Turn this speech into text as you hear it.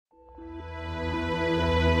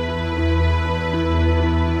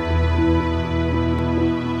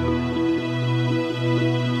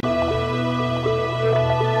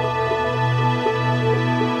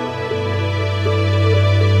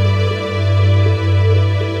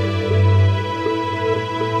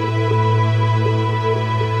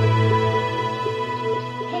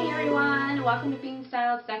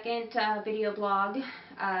video blog.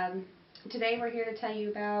 Today we're here to tell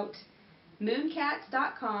you about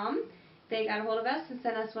MoonCats.com. They got a hold of us and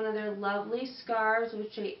sent us one of their lovely scarves,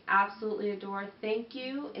 which we absolutely adore. Thank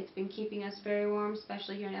you. It's been keeping us very warm,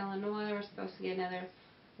 especially here in Illinois. We're supposed to get another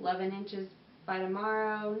 11 inches by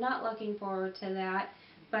tomorrow. Not looking forward to that,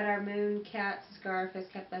 but our MoonCats scarf has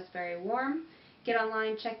kept us very warm. Get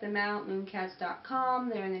online, check them out, mooncats.com.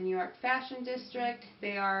 They're in the New York Fashion District.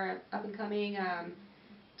 They are up-and-coming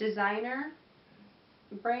designer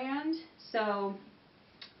brand, so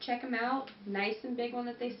check them out. Nice and big one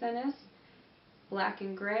that they sent us. Black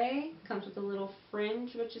and gray. Comes with a little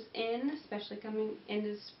fringe, which is in, especially coming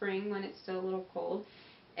into spring when it's still a little cold.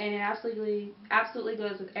 And it absolutely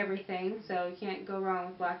goes with everything, so you can't go wrong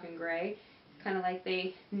with black and gray. Kind of like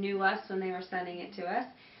they knew us when they were sending it to us.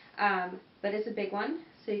 But it's a big one,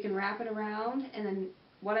 so you can wrap it around. And then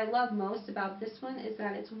what I love most about this one is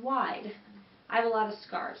that it's wide. I have a lot of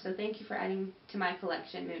scarves, so thank you for adding to my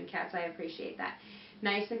collection, MoonCats. I appreciate that.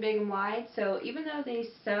 Nice and big and wide, so even though they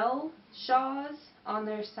sell shawls on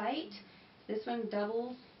their site, this one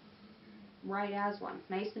doubles right as one.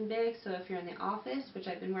 Nice and big, so if you're in the office, which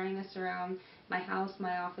I've been wearing this around my house,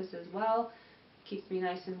 my office as well, keeps me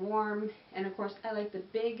nice and warm. And of course, I like the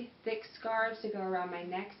big, thick scarves to go around my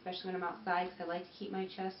neck, especially when I'm outside, because I like to keep my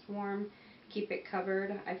chest warm, keep it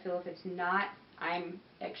covered. I feel if it's not, I'm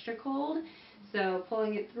extra cold. So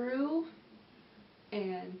pulling it through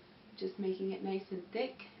and just making it nice and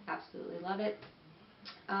thick, absolutely love it.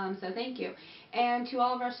 So thank you. And to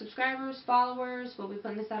all of our subscribers, followers, we'll be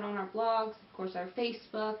putting this out on our blogs, of course our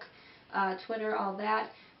Facebook, Twitter, all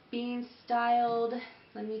that. Being styled,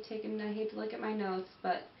 let me take a, I hate to look at my notes,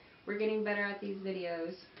 but we're getting better at these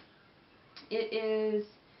videos. It is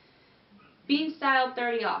Being Styled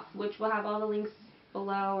 30 off, which will have all the links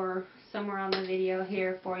below or somewhere on the video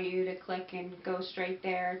here for you to click and go straight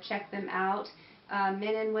there. Check them out.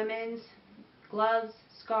 Men and women's gloves,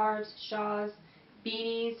 scarves, shawls,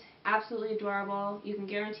 beanies, absolutely adorable. You can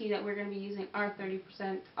guarantee that we're going to be using our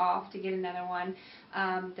 30% off to get another one.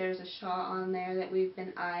 There's a shawl on there that we've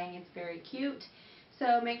been eyeing. It's very cute.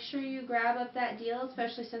 So make sure you grab up that deal,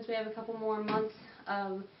 especially since we have a couple more months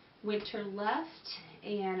of winter left.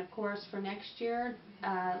 And of course for next year,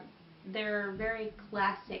 they're very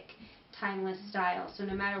classic, timeless style. So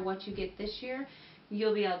no matter what you get this year,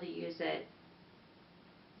 you'll be able to use it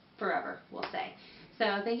forever, we'll say.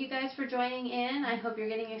 So thank you guys for joining in. I hope you're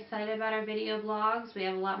getting excited about our video blogs. We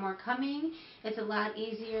have a lot more coming. It's a lot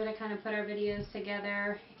easier to kind of put our videos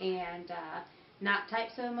together and not type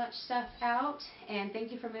so much stuff out. And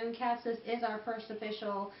thank you for MoonCats. This is our first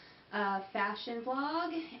official fashion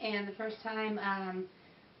vlog, and the first time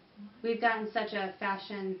we've gotten such a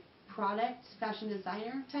fashion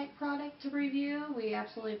designer type product to review. We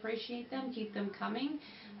absolutely appreciate them. Keep them coming.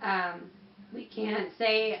 We can't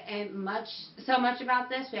say so much about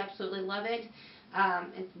this. We absolutely love it.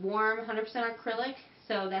 It's warm, 100% acrylic,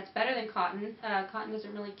 so that's better than cotton. Cotton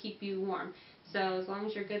doesn't really keep you warm. So as long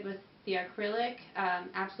as you're good with the acrylic,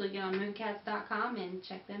 absolutely get on mooncats.com and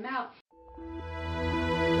check them out.